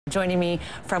Joining me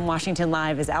from Washington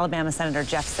Live is Alabama Senator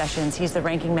Jeff Sessions. He's the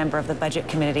ranking member of the Budget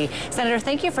Committee. Senator,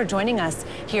 thank you for joining us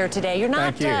here today. You're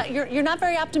not you're not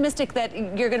very optimistic that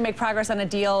you're going to make progress on a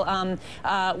deal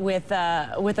with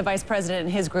the Vice President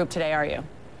and his group today, are you?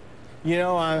 You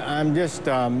know, I'm just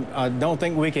I don't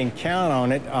think we can count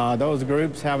on it. Those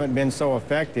groups haven't been so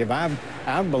effective.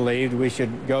 I've believed we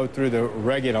should go through the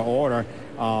regular order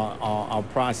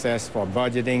process for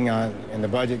budgeting in the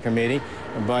Budget Committee,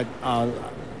 but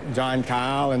John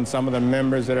Kyle and some of the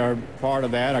members that are part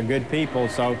of that are good people,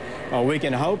 so we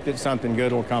can hope that something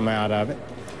good will come out of it.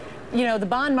 You know, the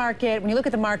bond market, when you look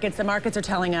at the markets are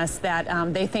telling us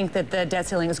that they think that the debt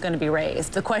ceiling is going to be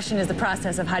raised. The question is the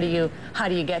process of how do you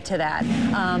get to that?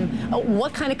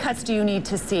 What kind of cuts do you need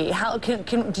to see? How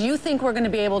do you think we're going to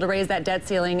be able to raise that debt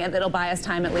ceiling and that'll buy us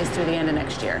time at least through the end of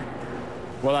next year?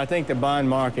 Well, I think the bond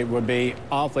market would be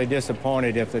awfully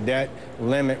disappointed if the debt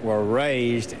limit were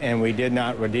raised and we did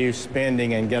not reduce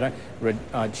spending and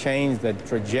change the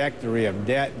trajectory of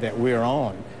debt that we're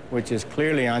on, which is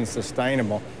clearly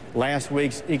unsustainable. Last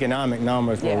week's economic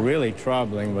numbers were really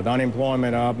troubling, with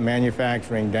unemployment up,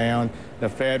 manufacturing down. The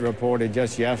Fed reported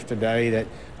just yesterday that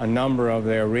a number of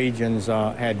their regions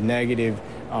had negative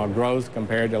growth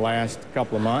compared to last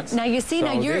couple of months. Now you see,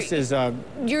 so this is a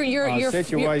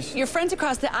situation. Your friends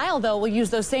across the aisle, though, will use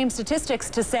those same statistics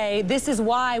to say this is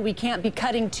why we can't be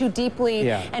cutting too deeply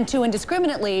and too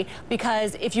indiscriminately,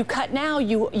 because if you cut now,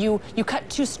 you cut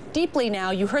too deeply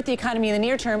now, you hurt the economy in the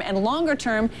near term, and longer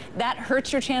term, that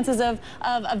hurts your chances of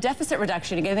deficit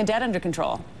reduction and getting the debt under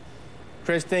control.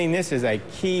 Christine, this is a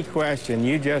key question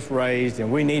you just raised,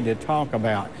 and we need to talk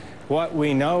about. What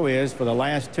we know is for the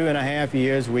last 2.5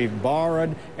 years, we've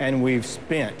borrowed and we've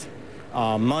spent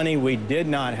money we did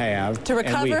not have. To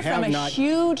recover from a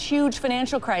huge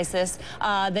financial crisis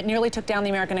that nearly took down the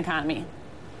American economy.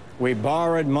 We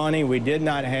borrowed money we did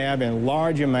not have in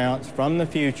large amounts from the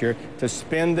future to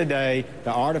spend today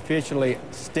to artificially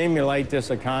stimulate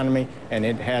this economy, and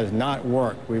it has not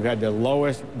worked. We've had the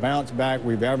lowest bounce back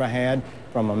we've ever had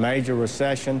from a major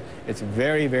recession. It's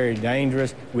very, very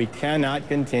dangerous. We cannot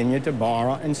continue to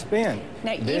borrow and spend.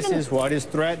 Now, this is what is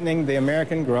threatening the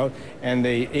American growth, and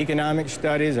the economic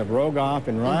studies of Rogoff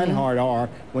and Reinhardt are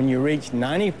when you reach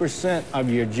 90% of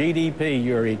your GDP,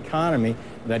 your economy,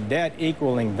 the debt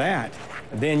equaling that,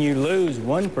 then you lose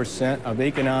 1% of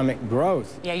economic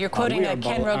growth. Yeah, you're quoting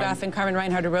Ken Rogoff and Carmen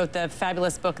Reinhardt, who wrote the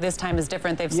fabulous book, This Time is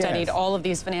Different. They've studied all of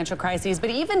these financial crises, but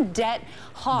even debt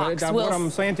hawks will... What I'm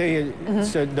saying to you,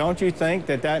 so don't you think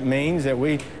that that means that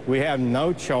we have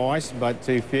no choice but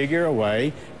to figure a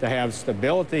way to have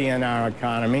stability in our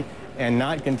economy and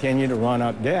not continue to run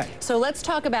up debt? So let's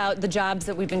talk about the jobs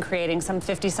that we've been creating, some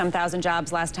 50-some thousand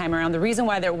jobs last time around. The reason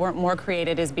why there weren't more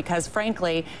created is because,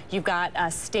 frankly, you've got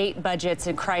state budgets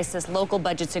in crisis, local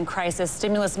budgets in crisis,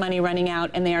 stimulus money running out,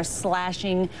 and they are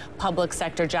slashing public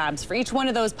sector jobs. For each one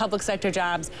of those public sector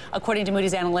jobs, according to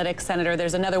Moody's Analytics, Senator,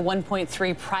 there's another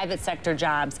 1.3 private sector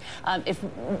jobs.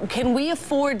 Can we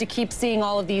afford to keep seeing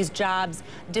all of these jobs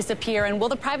disappear, and will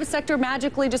the private sector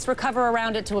magically just recover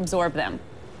around it to absorb them?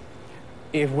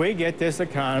 If we get this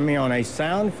economy on a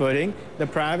sound footing, the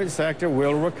private sector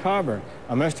will recover.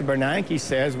 Mr. Bernanke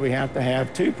says we have to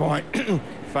have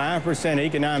 2.5%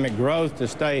 economic growth to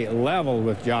stay level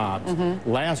with jobs.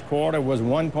 Last quarter was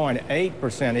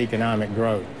 1.8% economic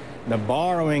growth. The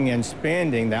borrowing and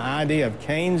spending, the idea of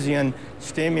Keynesian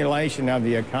stimulation of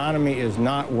the economy is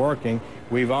not working.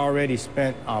 We've already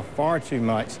spent far too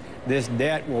much. This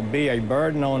debt will be a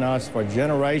burden on us for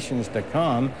generations to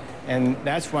come. And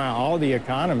that's why all the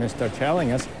economists are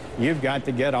telling us, you've got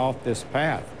to get off this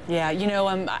path. Yeah, you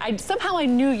know, somehow I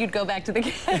knew you'd go back to the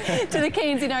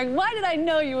Keynesian. Why did I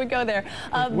know you would go there?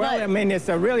 Well, I mean, it's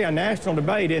really a national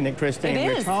debate, isn't it, Christine?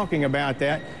 It is. We're talking about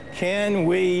that. Can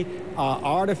we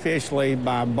artificially,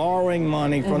 by borrowing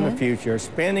money from the future,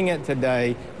 spending it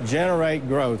today, generate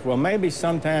growth? Well, maybe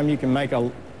sometime you can make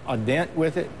a dent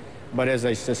with it. But as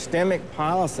a systemic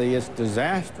policy, it's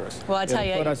disastrous. Well, I tell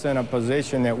you, it'll put us in a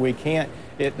position that we can't.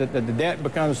 The debt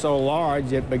becomes so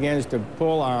large, it begins to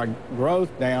pull our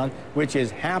growth down, which is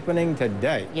happening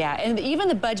today. Yeah, and even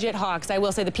the budget hawks, I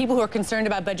will say, the people who are concerned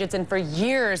about budgets and for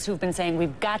years who've been saying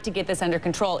we've got to get this under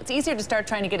control. It's easier to start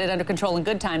trying to get it under control in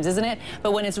good times, isn't it?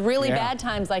 But when it's really bad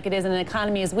times like it is and the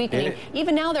economy is weakening,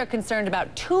 even now they're concerned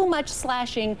about too much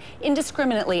slashing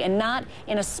indiscriminately and not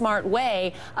in a smart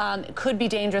way could be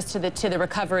dangerous to the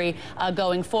recovery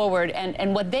going forward.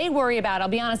 And what they worry about, I'll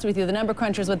be honest with you, the number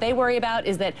crunchers, what they worry about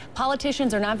is that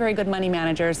politicians are not very good money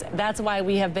managers. That's why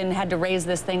we have had to raise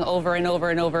this thing over and over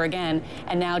and over again,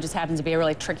 and now it just happens to be a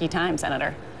really tricky time,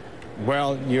 Senator.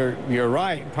 Well, you're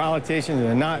right. Politicians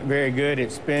are not very good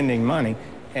at spending money,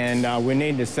 and we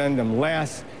need to send them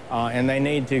less, and they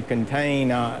need to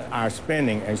contain our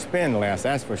spending and spend less,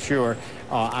 that's for sure.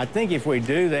 I think if we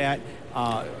do that,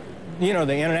 you know,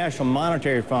 the International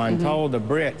Monetary Fund told the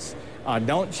Brits,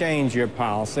 don't change your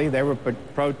policy. There were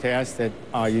protests that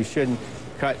you shouldn't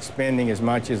cut spending as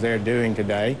much as they're doing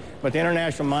today. But the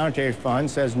International Monetary Fund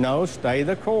says, no, stay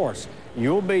the course.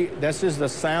 This is the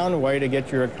sound way to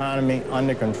get your economy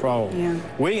under control. Yeah.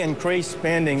 We increased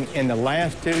spending in the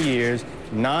last 2 years,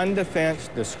 non-defense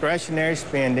discretionary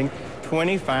spending,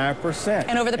 25%.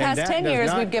 And over the past 10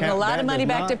 years, we've given a lot of money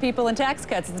back to people in tax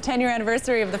cuts. It's the 10-year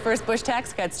anniversary of the first Bush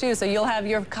tax cuts, too. So you'll have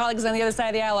your colleagues on the other side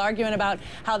of the aisle arguing about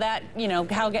how that, you know,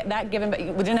 that given, but we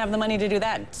didn't have the money to do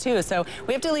that, too. So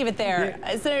we have to leave it there.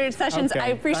 Yeah. Senator Sessions, Okay. I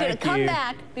appreciate it. Come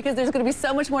back, because there's going to be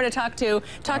so much more to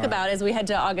talk about as we head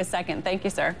to August 2nd. Thank you,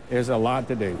 sir. There's a lot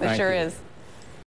to do. There sure is.